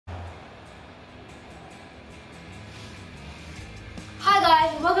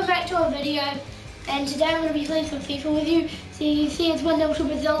welcome back to our video, and today I'm going to be playing some FIFA with you. So you see it's 1-0 to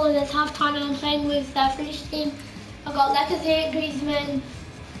Brazil and it's half time and I'm playing with the French team. I've got Lacazette, Griezmann,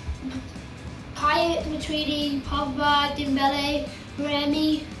 Payet, Matuidi, Pogba, Dembele,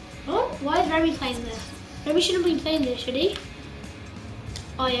 Remy. Oh, why is Remy playing there? Remy shouldn't be playing there, should he?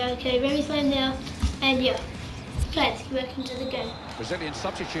 Oh yeah, okay, Remy's playing there, and yeah. Let's get back into the game. Brazilian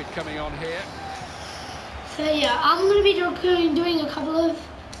substitute coming on here. So yeah, I'm going to be doing a couple of,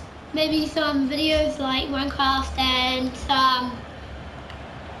 maybe some videos like Minecraft and some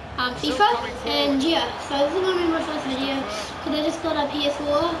FIFA, and yeah, so this is going to be my first video, because I just got a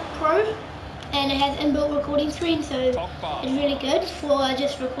PS4 Pro, and it has inbuilt recording screen, so it's really good for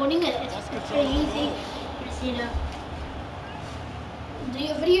just recording it. It's pretty easy. You just need to do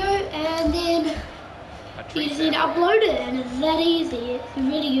your video, and then you just need to upload it, and it's that easy. It's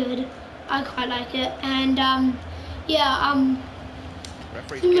really good. I quite like it, and yeah,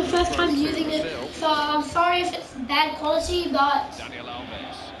 this is my first time using it, so I'm sorry if it's bad quality, but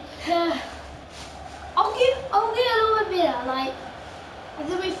I'll get a little bit better. Like, this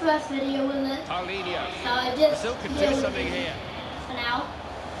is my first video with it, so I just do something here for now.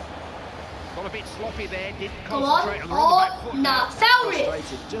 Got a bit sloppy there, didn't concentrate on the back foot. Nah, foul it.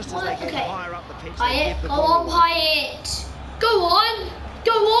 Okay. Payet, go on, Payet. Go on,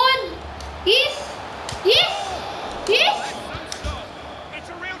 go on. Yes, yes, yes.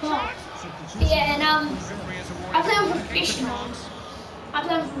 Oh. Yeah, and I play on professional. I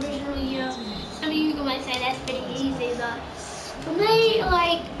play on professional, yeah. Some of you might say that's pretty easy, but for me,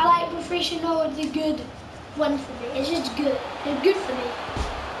 I like professional. It's a good one for me. It's just good. It's good for me.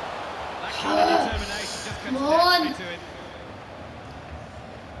 Come on.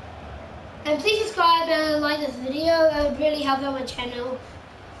 And please subscribe and like this video. It would really help out my channel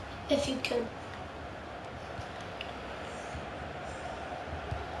if you could.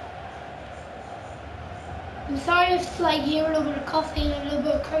 I'm sorry if you hear a little bit of coughing, a little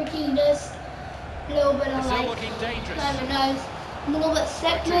bit of croakiness, a little bit of I don't know, I'm a little bit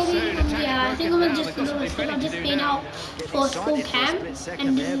sick maybe. Yeah, I think I'm just a little bit sick. I've just been out for school camp,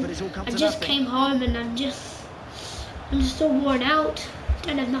 and I just came home, and I'm just so worn out.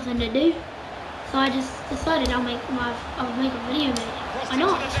 Don't have nothing to do, so I just decided I'll make a video, maybe. Why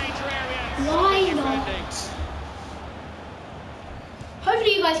not? Why not?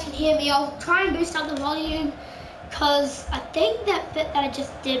 Hopefully you guys can hear me. I'll try and boost up the volume, because I think that bit that I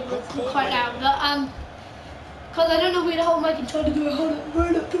just did was quite loud, but because I don't know where to hold my controller. Do I hold it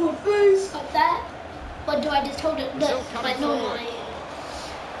right up to my face like that, or do I just hold it this, like normally?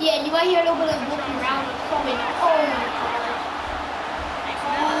 Yeah, and you might hear a little bit of walking around, and probably not. Oh my god.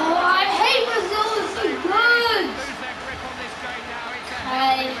 Oh, I hate Brazil, it's so good!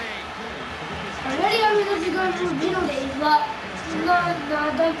 Okay. Already I was going to go for penalties, but no,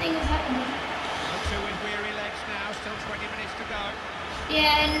 I don't think it's happening.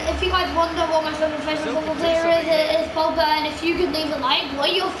 Yeah, and if you guys wonder what my favorite football player is, it is Pogba. And if you could leave a like,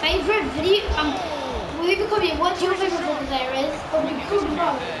 what your favorite video, leave a comment what your favorite football player is. Probably cool to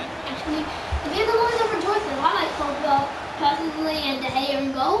know. Actually, there's a lot of different choices. I like Pogba personally and De Gea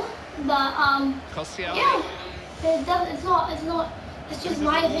in goal, but yeah, it's not. It's just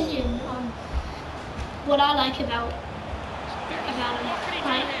my opinion on what I like about him.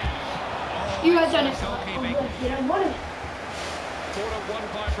 Like, you guys don't have to like Pogba if you don't want to.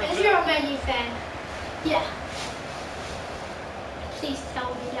 If you're a Man U fan, yeah. Please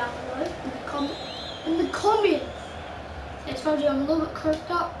tell me down below in the comments. I told you I'm a little bit croaked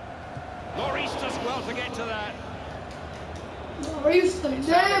up. Lloris does well to get to that. Lloris, the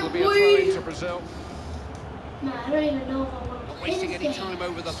man, boy. To Brazil. Nah, I don't even know if I want to play wasting any time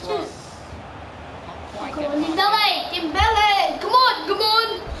over the throw. Come on, Dembele, come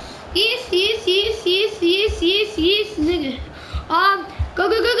on. Yes, nigga. Go.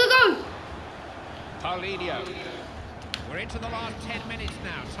 Paulinho. We're into the last 10 minutes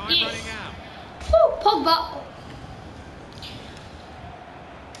now. Time running out. Woo, Pogba.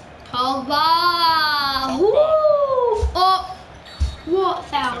 Woo. Oh, what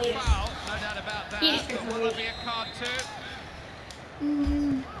foul? Yes. No doubt about that. Yes, Will there be a card too?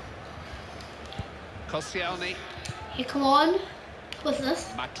 Koscielny. Here, come on. What's this?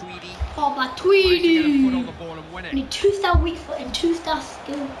 Matuidi. Oh, Matuidi. Put on the ball and win it. Need 2-star weak foot and 2-star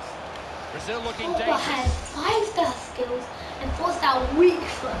skills. Brazil looking Pogba has 5-star skills and 4-star weak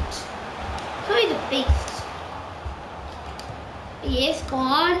foot. So he's a beast. Yes, go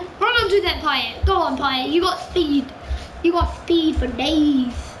on. Run onto that Payet. Go on, Payet. You got speed. You got speed for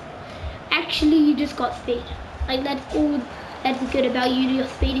days. Actually, you just got speed. Like, that's all that's good about you, your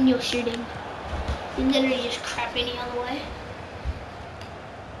speed and your shooting. You literally just crap any other way.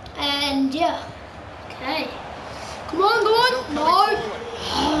 And yeah, okay. Come on, go on. No.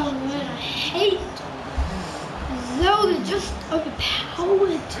 Oh man, I hate Zelda, just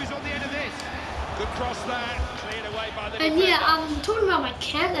overpowered. Who's on the end of this? Good cross there. Cleared away by the And yeah, I'm talking about my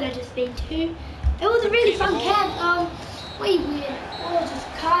camp that I just been to. It was a really fun camp. We were just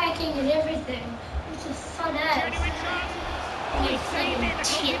kayaking and everything. It was just fun as.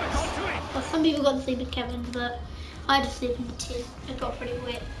 Well, some people got to sleep in cabins, but I had to sleep in the tent. It got pretty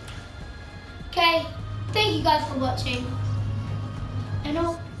wet. Okay, thank you guys for watching. And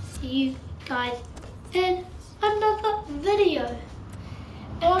I'll see you guys in another video.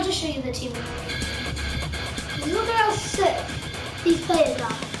 And I'll just show you the team. Look at how sick these players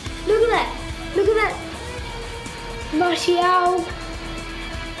are. Look at that. Look at that. Martial,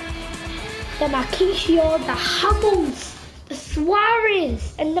 the Marquisio, the Hummels, the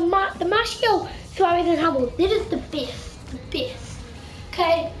Suarez, and the Martial, Suarez and Hummels. That is the best. The best.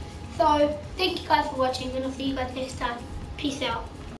 Okay, so thank you guys for watching, and I'll see you guys next time. Peace out.